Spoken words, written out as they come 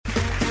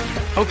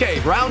Okay,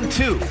 round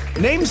two.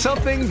 Name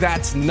something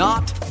that's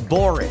not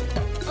boring.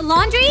 A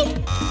laundry?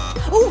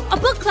 Ooh, a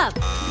book club.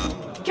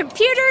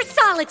 Computer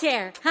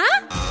solitaire,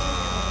 huh?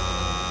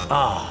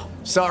 Ah,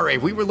 sorry,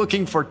 we were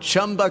looking for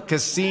Chumba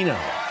Casino.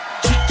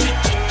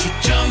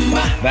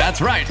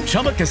 That's right,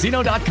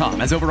 ChumbaCasino.com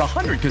has over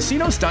 100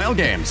 casino-style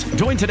games.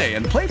 Join today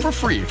and play for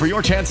free for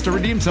your chance to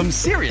redeem some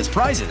serious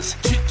prizes.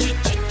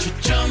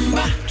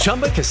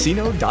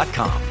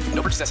 ChumbaCasino.com.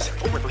 No purchase necessary.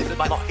 Void where prohibited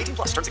by law. 18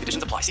 plus terms and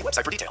conditions apply. See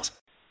website for details.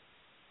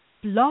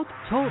 Blog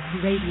Talk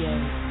Radio.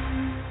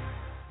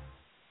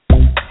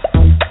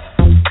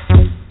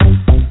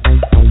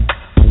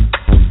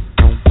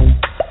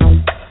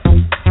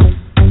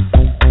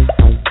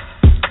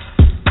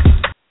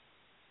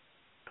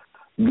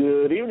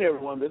 Good evening,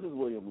 everyone. This is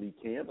William Lee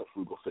Camp, the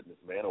Frugal Fitness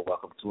Man, and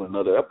welcome to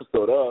another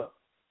episode of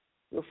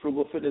the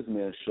Frugal Fitness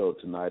Man Show.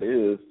 Tonight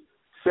is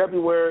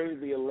February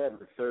the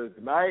 11th,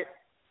 Thursday night,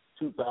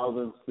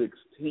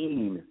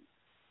 2016.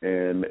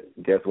 And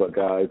guess what,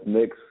 guys?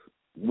 Next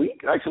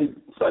week, actually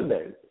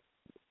Sunday,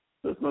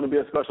 it's going to be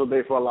a special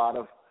day for a lot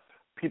of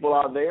people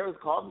out there. It's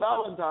called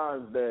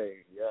Valentine's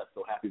Day. Yes,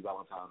 so happy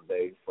Valentine's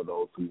Day for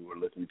those who are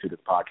listening to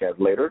this podcast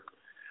later.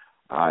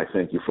 I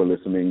thank you for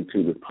listening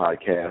to this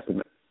podcast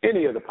and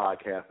any of the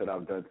podcasts that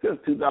I've done since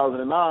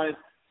 2009.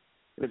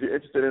 And if you're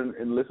interested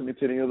in listening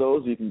to any of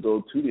those, you can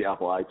go to the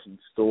Apple iTunes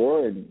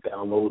Store and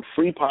download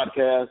free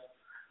podcasts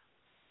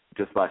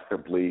just by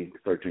simply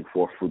searching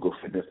for Frugal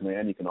Fitness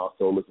Man. You can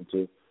also listen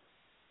to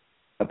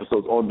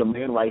episodes on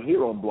demand right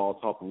here on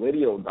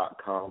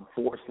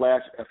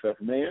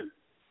blogtalkradio.com/FFman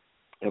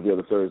every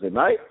other Thursday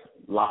night,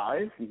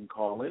 live. You can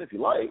call in if you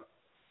like.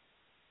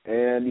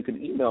 And you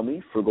can email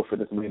me,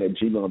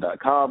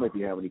 frugalfitnessman@gmail.com, if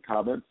you have any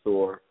comments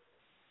or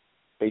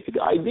basic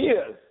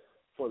ideas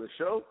for the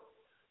show.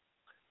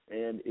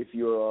 And if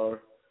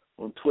you're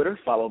on Twitter,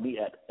 follow me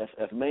at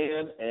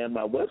FFman, and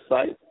my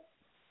website,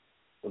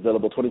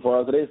 available 24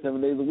 hours a day, 7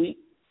 days a week,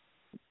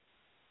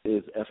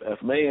 is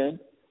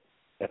FFman,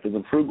 F is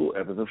in frugal,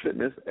 F is in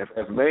fitness,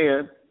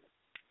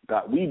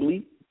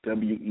 ffman.weebly,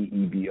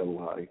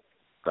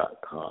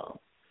 WEEBLY.com.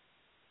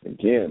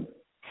 Again,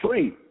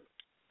 free.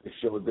 This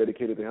show is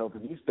dedicated to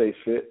helping you stay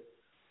fit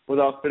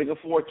without spending a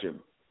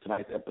fortune.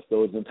 Tonight's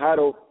episode is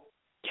entitled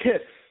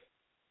K.I.S.S.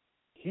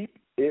 Keep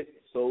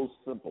It So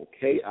Simple,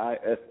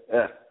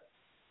 K.I.S.S.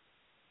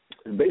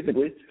 And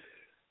basically,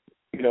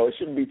 it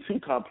shouldn't be too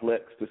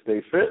complex to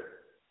stay fit.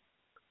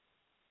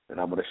 And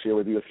I'm going to share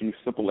with you a few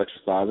simple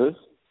exercises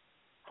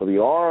for the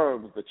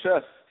arms, the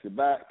chest, the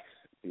back,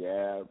 the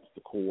abs,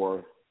 the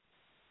core,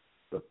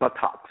 the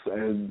buttocks,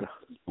 and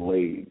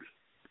legs.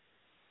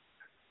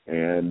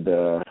 And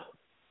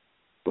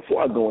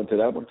before I go into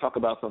that, I'm going to talk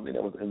about something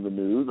that was in the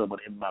news. I'm going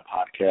to end my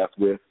podcast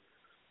with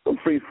some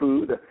free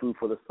food. That's food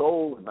for the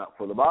soul and not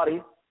for the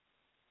body.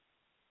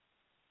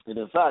 And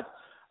in fact,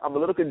 I'm a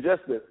little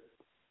congested.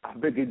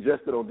 I've been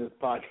congested on this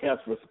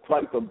podcast for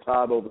quite some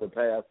time over the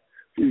past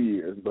few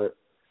years, but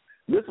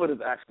this one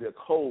is actually a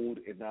cold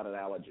and not an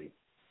allergy.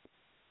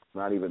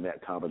 Not even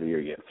that time of the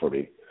year yet for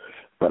me.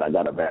 But I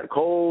got a bad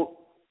cold,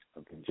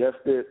 I'm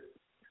congested,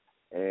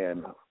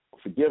 and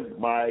forgive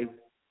my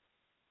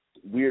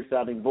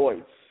weird-sounding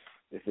voice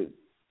if it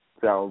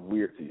sounds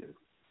weird to you.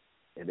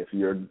 And if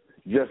you're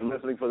just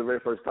listening for the very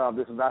first time,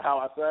 this is not how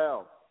I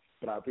sound,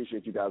 but I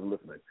appreciate you guys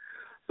listening.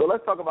 So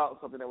let's talk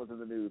about something that was in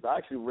the news. I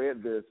actually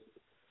read this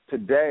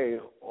today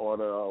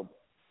on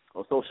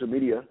social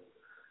media.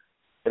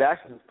 It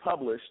actually was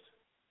published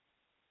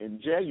in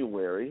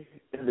January,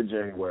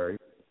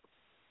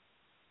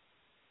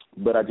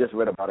 but I just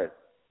read about it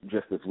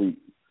just this week.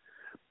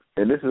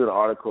 And this is an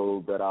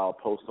article that I'll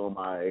post on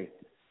my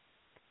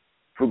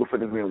Frugal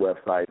Fitness Man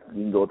website.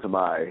 You can go to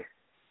my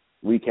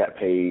recap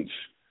page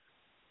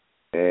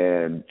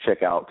and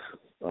check out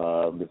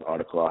this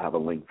article. I'll have a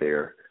link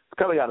there. It's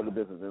coming out of the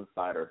Business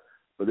Insider,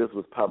 but this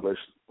was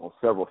published on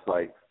several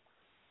sites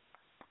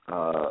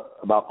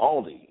about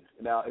Aldi.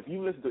 Now, if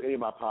you listen to any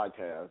of my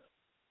podcasts,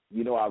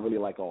 you know I really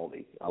like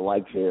Aldi. I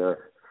like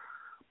their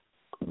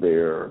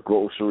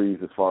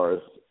groceries as far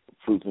as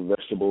fruits and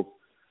vegetables,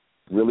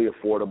 really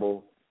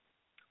affordable,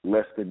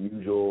 less than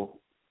usual,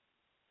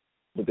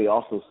 but they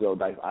also sell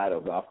nice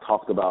items. I've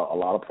talked about a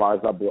lot of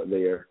products I bought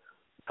there,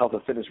 health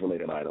and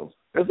fitness-related items.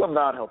 There's some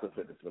non-health and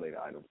fitness-related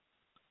items.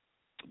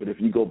 But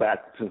if you go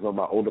back to some of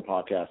my older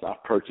podcasts,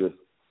 I've purchased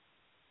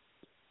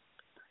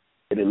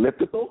an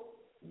elliptical.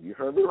 You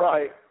heard me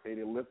right. An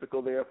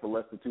elliptical there for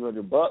less than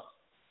 $200.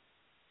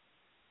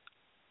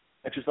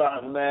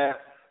 Exercise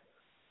mat,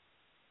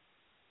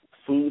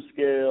 food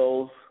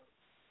scales,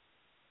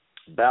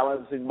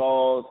 balancing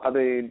balls.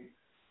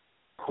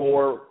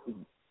 Core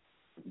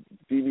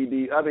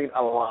DVD.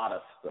 A lot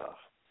of stuff.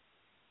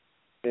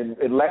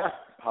 In last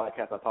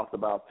podcast, I talked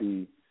about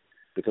the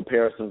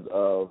comparisons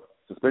of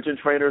suspension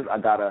trainers. I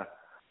got a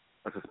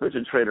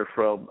suspension trainer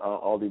from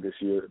Aldi this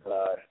year that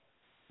I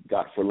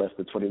got for less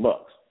than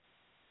 $20.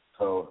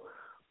 So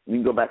you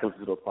can go back and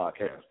listen to those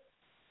podcasts.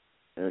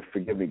 And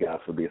forgive me,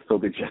 guys, for being so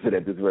congested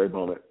at this very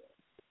moment.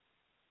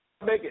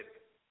 Make it.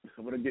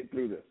 I'm going to get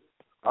through this.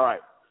 All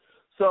right.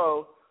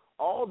 So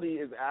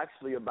Aldi is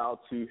actually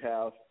about to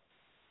have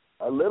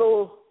a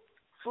little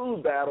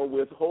food battle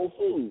with Whole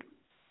Foods.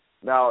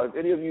 Now, if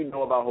any of you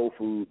know about Whole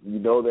Foods, you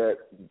know that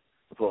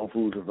Whole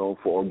Foods is known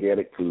for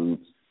organic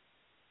foods,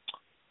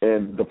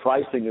 and the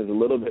pricing is a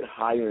little bit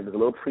higher and a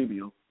little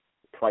premium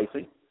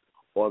pricing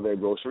on their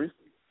groceries.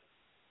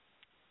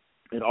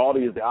 And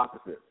Aldi is the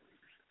opposite,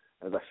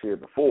 as I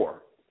shared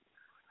before.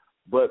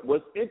 But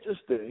what's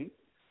interesting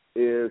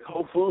is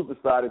Whole Foods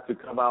decided to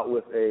come out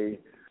with a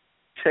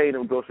chain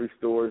of grocery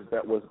stores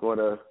that was going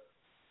to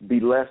be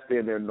less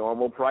than their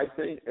normal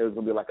pricing. It was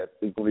going to be it's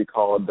going to be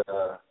called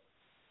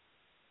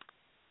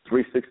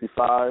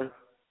 365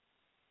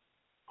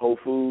 Whole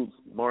Foods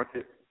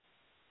Market,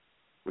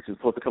 which is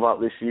supposed to come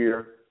out this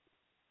year.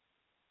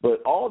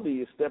 But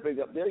Aldi is stepping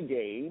up their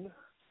game,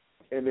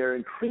 and they're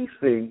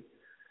increasing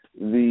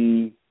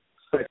the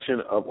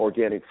section of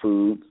organic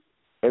foods,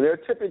 and they're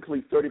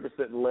typically 30%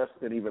 less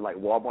than even like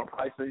Walmart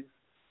pricing.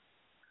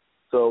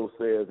 So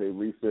says a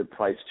recent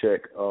price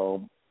check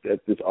that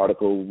this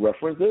article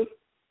references.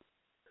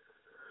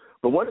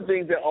 But one of the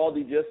things that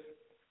Aldi just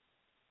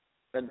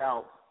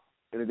announced,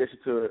 in addition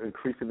to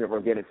increasing their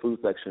organic food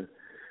section,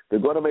 they're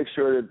going to make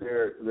sure that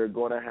they're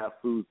going to have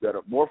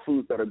more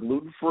foods that are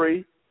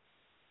gluten-free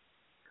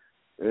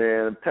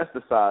and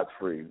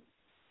pesticide-free.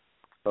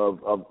 They're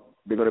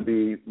going to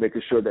be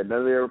making sure that none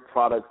of their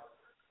products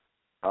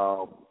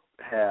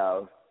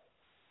have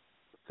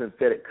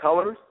synthetic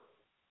colors,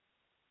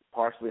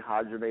 partially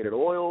hydrogenated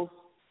oils,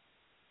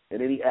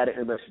 and any added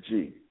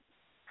MSG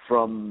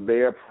from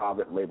their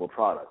private label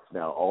products.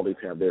 Now, all these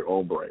have their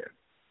own brand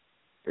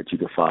that you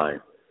can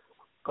find,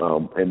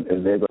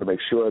 and they're going to make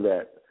sure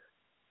that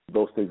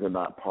those things are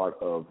not part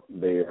of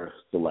their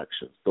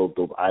selection. Those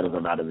items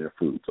are not in their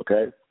foods,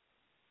 okay?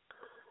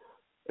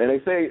 And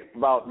they say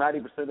about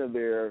 90% of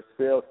their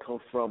sales come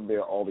from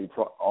their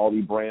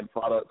Aldi brand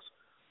products,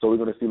 so we're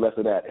going to see less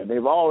of that. And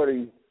they've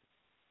already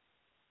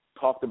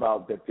talked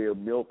about that their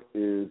milk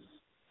is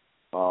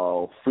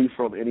free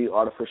from any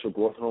artificial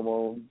growth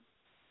hormone,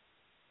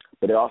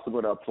 but they're also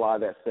going to apply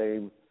that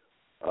same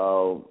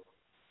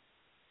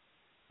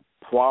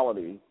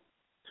quality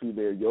to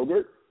their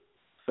yogurt,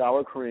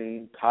 sour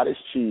cream, cottage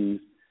cheese,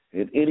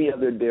 and any of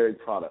their dairy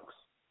products.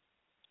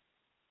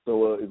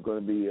 So it's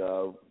going to be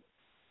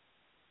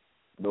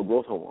no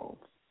growth hormones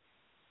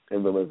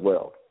in them as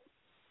well.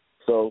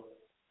 So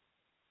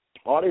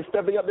Aldi's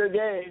stepping up their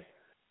game,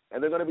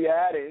 and they're going to be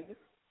adding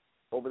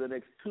over the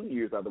next 2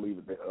 years, I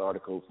believe the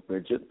article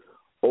mentioned,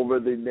 over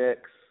the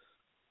next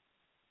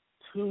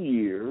 2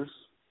 years,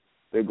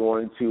 they're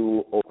going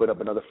to open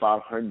up another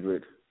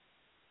 500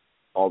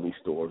 Aldi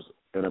stores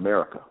in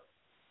America.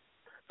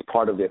 It's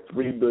part of their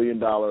 $3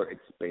 billion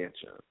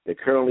expansion. They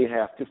currently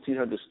have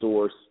 1,500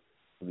 stores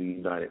in the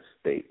United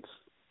States.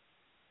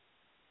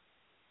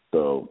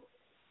 So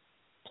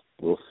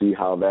we'll see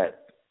how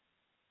that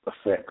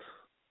affects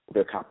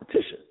their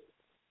competition.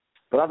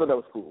 But I thought that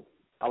was cool.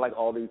 I like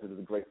all these, and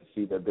it's great to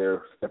see that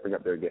they're stepping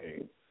up their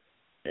game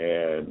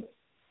and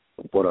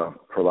want to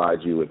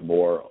provide you with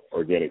more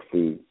organic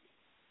food.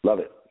 Love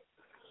it.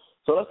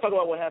 So let's talk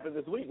about what happened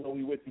this week when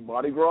we went to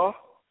Mardi Gras,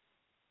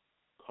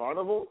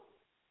 Carnival,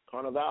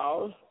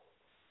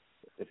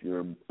 if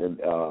you're in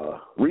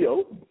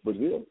Rio,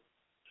 Brazil.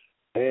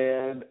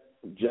 And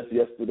just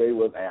yesterday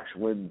was Ash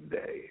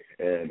Wednesday.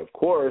 And, of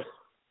course,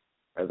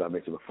 as I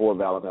mentioned before,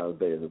 Valentine's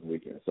Day is this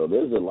weekend. So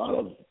there's a lot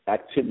of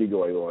activity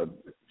going on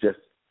just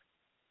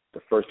the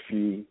first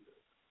few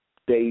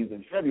days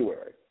in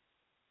February.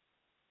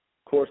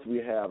 Of course, we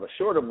have a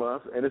shorter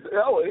month, and it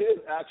is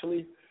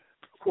actually,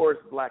 of course,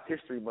 Black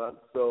History Month.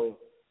 So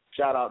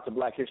shout out to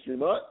Black History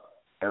Month.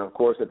 And, of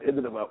course, at the end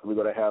of the month, we're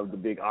going to have the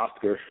big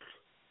Oscar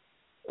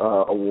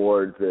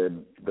awards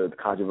and the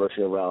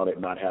controversy around it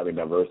not having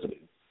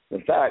diversity.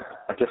 In fact,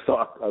 I just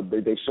saw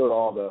they showed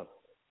all the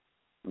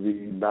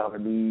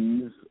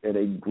nominees in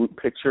a group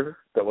picture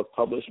that was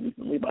published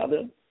recently by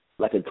them,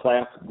 like a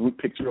class group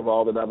picture of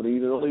all the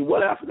nominees, and only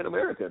one African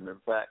American. In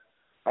fact,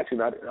 actually,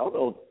 not, I don't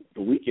know.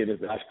 The Weeknd is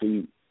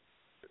actually,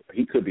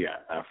 he could be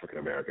African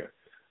American.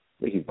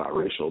 I think he's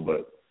biracial,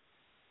 but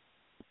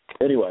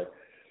anyway,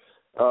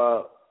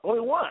 only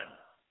one,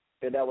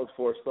 and that was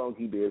for a song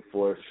he did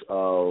for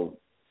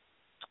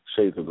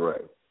Shades of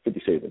Grey,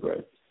 50 Shades of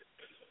Grey.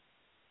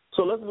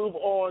 So let's move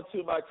on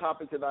to my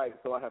topic tonight.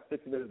 So I have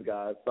 60 minutes,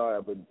 guys. Sorry,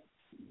 I've been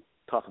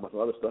talking about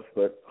some other stuff,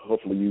 but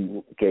hopefully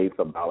you gained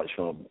some knowledge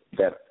from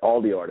that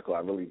Aldi article. I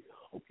really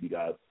hope you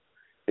guys,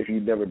 if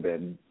you've never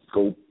been,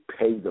 go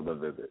pay them a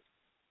visit.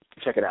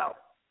 Check it out.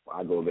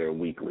 I go there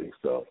weekly,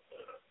 so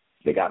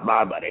they got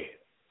my money.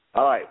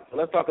 All right, so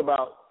let's talk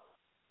about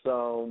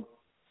some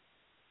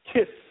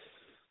K.I.S.S.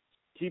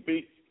 Keep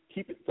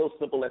it so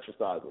simple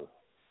exercises.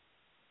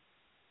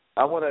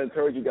 I want to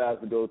encourage you guys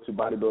to go to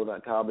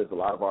bodybuilding.com. There's a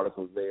lot of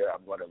articles there.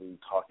 I'm going to be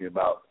talking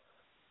about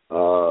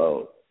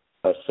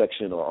a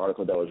section or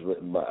article that was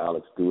written by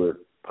Alex Stewart,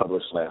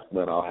 published last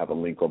month. I'll have a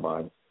link on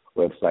my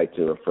website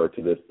to refer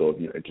to this, so if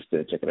you're interested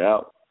in checking it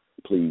out,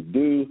 please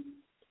do.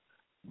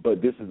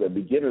 But this is a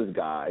beginner's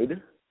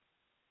guide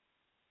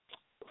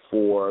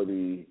for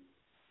the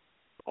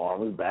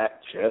arms,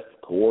 back, chest,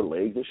 core,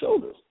 legs, and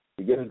shoulders.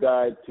 Beginner's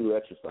Guide to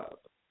Exercise.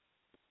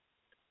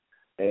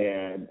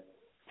 And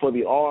for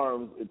the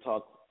arms, it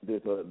talks.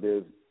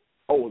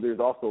 There's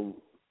also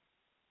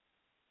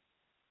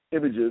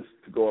images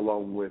to go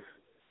along with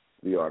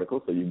the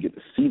article, so you get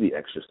to see the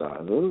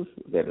exercises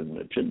that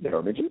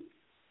are mentioned.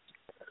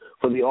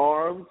 For the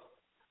arms,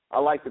 I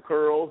like the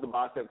curls, the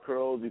bicep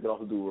curls. You can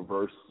also do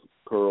reverse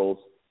curls.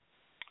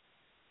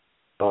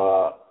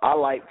 I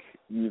like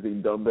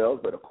using dumbbells,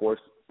 but of course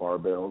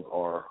barbells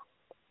are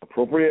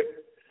appropriate.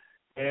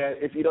 And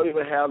if you don't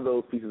even have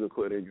those pieces of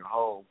equipment in your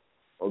home,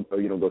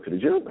 or you don't go to the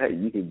gym, hey,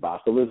 you can buy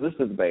some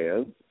resistance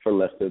bands for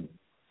less than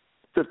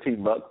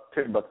 $15, $10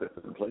 in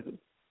some places,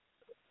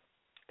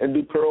 and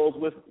do curls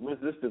with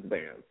resistance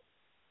bands.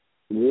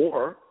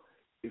 Or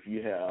if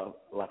you have,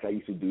 like I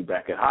used to do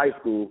back in high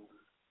school,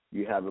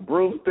 you have a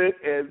broomstick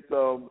and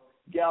some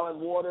gallon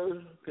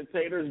water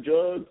containers,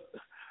 jugs.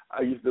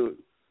 I used to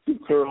do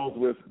curls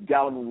with a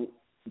gallon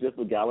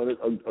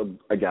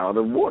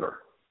of water.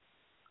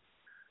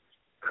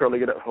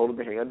 Curling it up, holding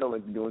the handle,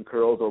 and doing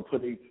curls, or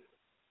putting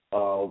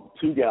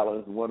 2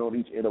 gallons, one on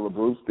each end of a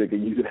broomstick,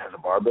 and using it as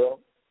a barbell.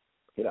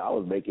 I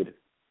was making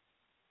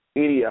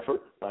any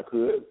effort I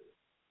could.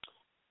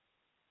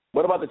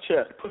 What about the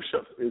chest?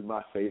 Push-ups is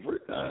my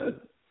favorite.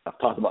 I've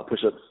talked about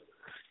push-ups.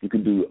 You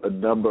can do a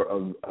number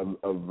of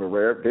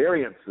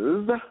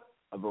variances,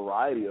 a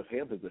variety of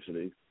hand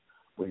positioning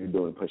when you're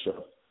doing push-ups.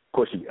 Of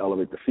course, you can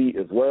elevate the feet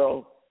as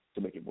well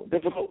to make it more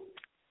difficult.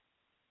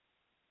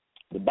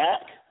 The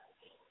back,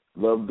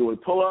 love doing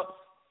pull-ups.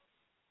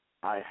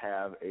 I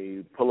have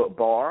a pull-up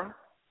bar.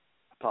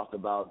 I talked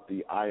about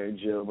the Iron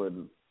Gym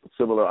and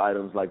similar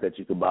items like that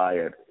you can buy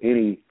at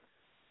any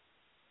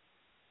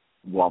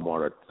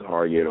Walmart or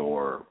Target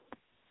or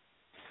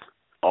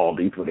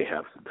Aldi when they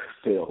have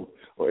sales,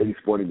 or any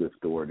sporting goods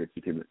store that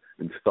you can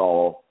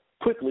install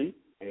quickly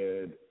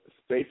and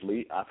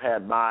safely. I've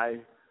had my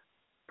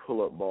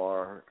pull-up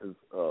bar,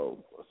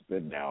 it's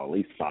been now at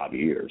least 5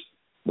 years,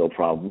 no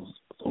problems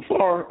so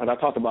far. And I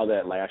talked about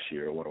that last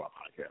year in one of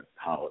my podcasts,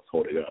 how it's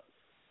holding up.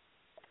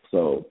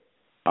 So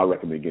I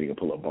recommend getting a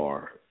pull-up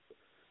bar.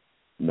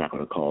 Not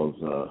going to cause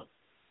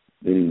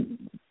any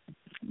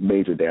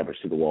major damage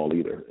to the wall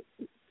either.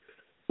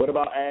 What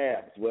about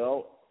abs?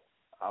 Well,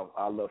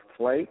 I love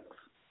planks,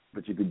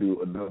 but you can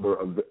do a number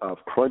of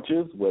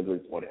crunches, whether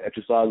it's on an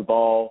exercise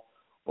ball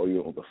or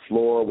you're on the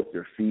floor with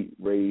your feet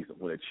raised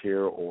on a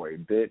chair or a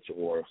bench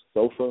or a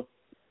sofa.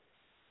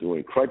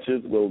 Doing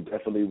crunches will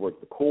definitely work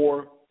the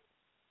core,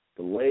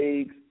 the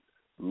legs,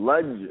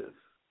 lunges,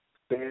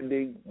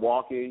 standing,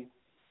 walking.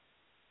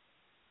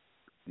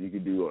 You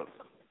can do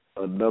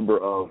a number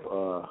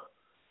of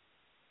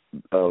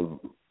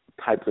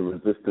types of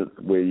resistance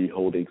where you're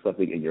holding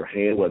something in your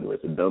hand, whether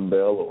it's a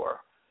dumbbell or,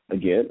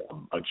 again,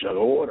 a jug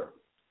of water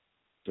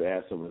to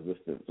add some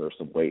resistance or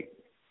some weight.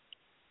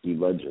 Do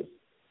lunges.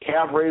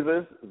 Calf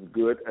raises is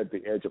good at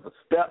the edge of a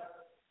step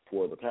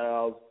for the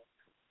calves.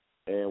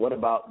 And what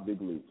about the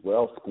glutes?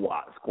 Well,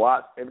 squats.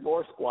 Squats and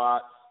more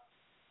squats.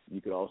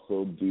 You can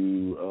also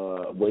do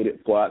weighted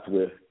squats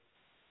with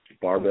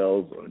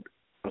dumbbells on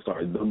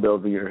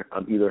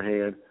either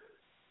hand,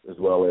 as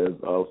well as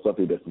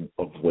something that's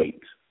of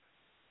weight.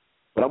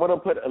 But I'm going to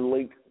put a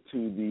link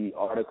to the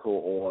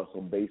article on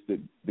some basic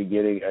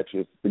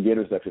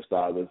beginner's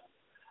exercises.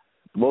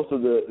 Most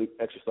of the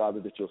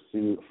exercises that you'll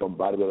see from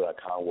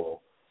bodybuilder.com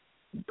will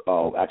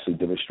actually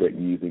demonstrate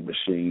using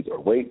machines or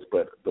weights,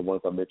 but the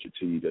ones I mentioned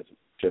to you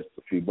just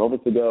a few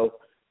moments ago,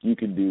 you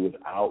can do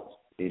without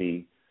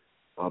any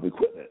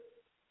equipment.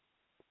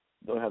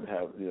 You don't have to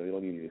have, you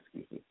don't need any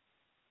excuses.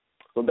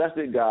 So that's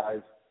it,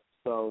 guys.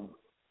 Some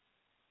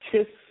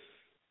K.I.S.S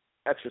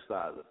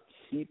exercises.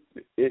 Keep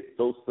it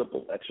those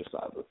simple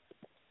exercises.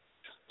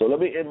 So let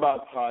me end my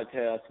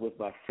podcast with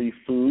my free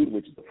food,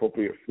 which is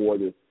appropriate for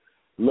this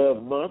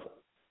love month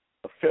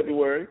of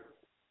February.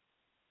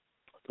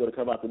 It's going to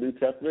come out the New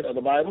Testament of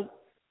the Bible,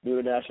 New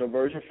International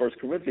Version, 1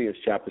 Corinthians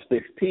chapter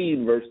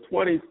 16, verse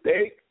 20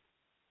 states,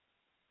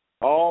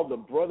 all the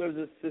brothers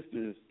and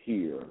sisters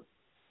here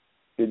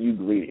send you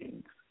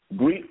greetings.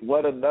 Greet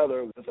one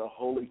another with a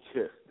holy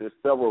kiss. There's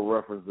several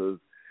references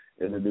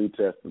in the New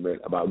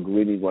Testament about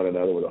greeting one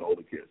another with a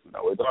holy kiss.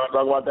 Now, we're not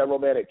talking about that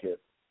romantic kiss,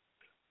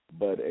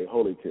 but a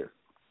holy kiss.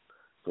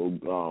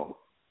 So,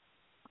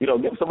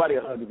 give somebody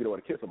a hug if you don't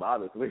want to kiss them,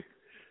 obviously,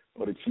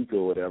 or the cheek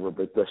or whatever,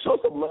 but show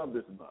some love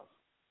this month,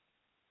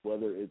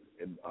 whether it's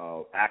in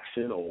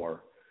action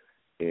or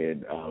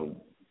in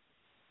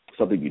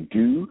something you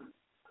do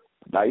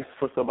nice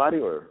for somebody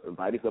or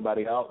inviting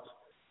somebody out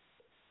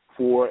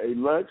for a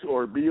lunch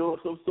or a meal of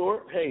some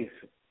sort. Hey,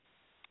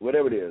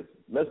 whatever it is,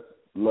 let's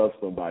love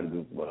somebody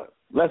this month.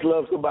 Let's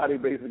love somebody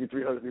basically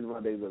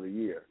 365 days of the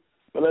year.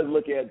 But let's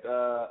look at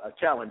a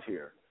challenge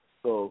here.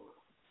 So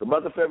the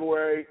month of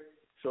February,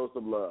 show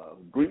some love.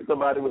 Greet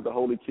somebody with a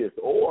holy kiss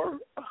or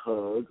a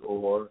hug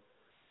or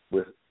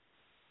with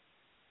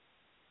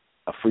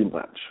a free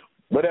lunch,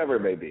 whatever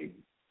it may be.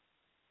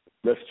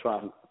 Let's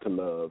try to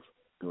love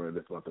during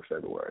this month of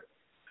February.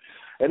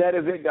 And that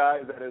is it,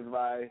 guys. That is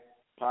my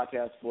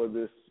podcast for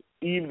this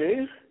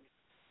evening.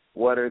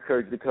 Want to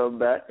encourage you to come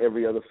back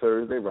every other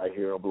Thursday right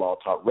here on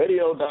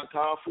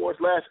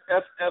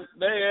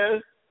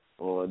blogtalkradio.com/FFman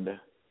on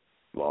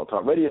Blog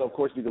Talk Radio. Of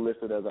course, you can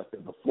listen, as I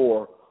said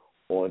before,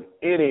 on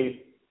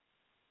any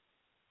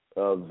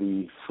of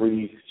the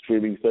free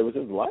streaming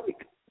services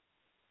like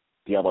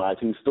the Apple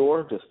iTunes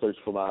Store. Just search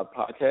for my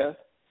podcast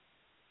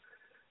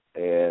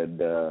and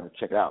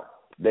check it out.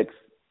 Next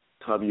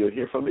time you'll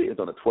hear from me is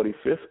on the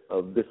 25th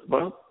of this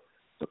month.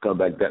 So come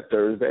back that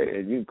Thursday,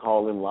 and you can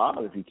call in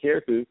live if you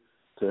care to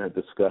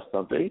discuss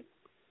something.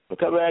 But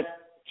come back,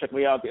 check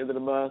me out at the end of the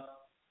month,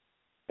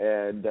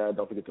 and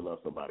don't forget to love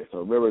somebody. So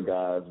remember,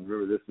 guys,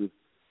 this is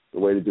the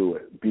way to do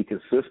it. Be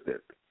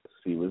consistent.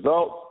 See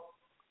results.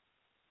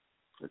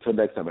 Until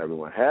next time,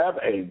 everyone, have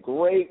a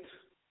great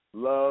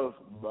love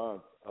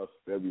month of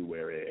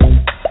February.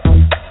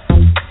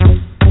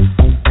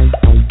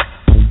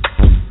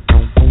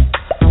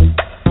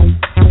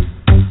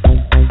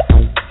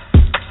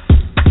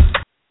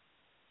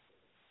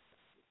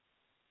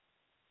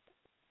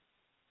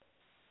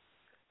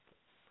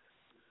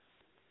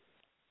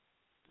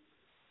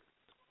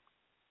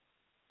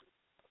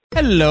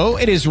 Hello,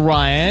 it is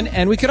Ryan,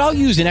 and we could all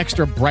use an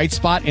extra bright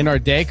spot in our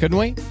day, couldn't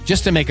we?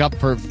 Just to make up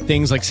for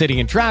things like sitting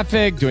in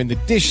traffic, doing the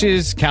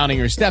dishes, counting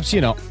your steps,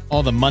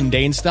 all the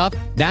mundane stuff.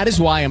 That is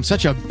why I'm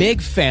such a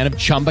big fan of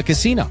Chumba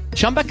Casino.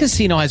 Chumba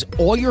Casino has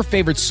all your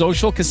favorite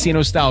social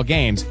casino-style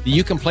games that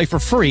you can play for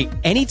free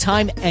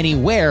anytime,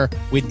 anywhere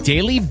with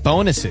daily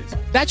bonuses.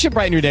 That should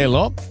brighten your day a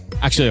little.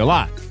 Actually, a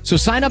lot. So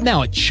sign up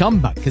now at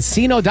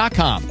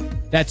ChumbaCasino.com.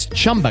 That's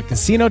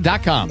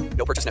ChumbaCasino.com.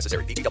 No purchase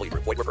necessary. VGW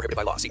Group. Void where prohibited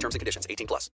by law. See terms and conditions. 18+.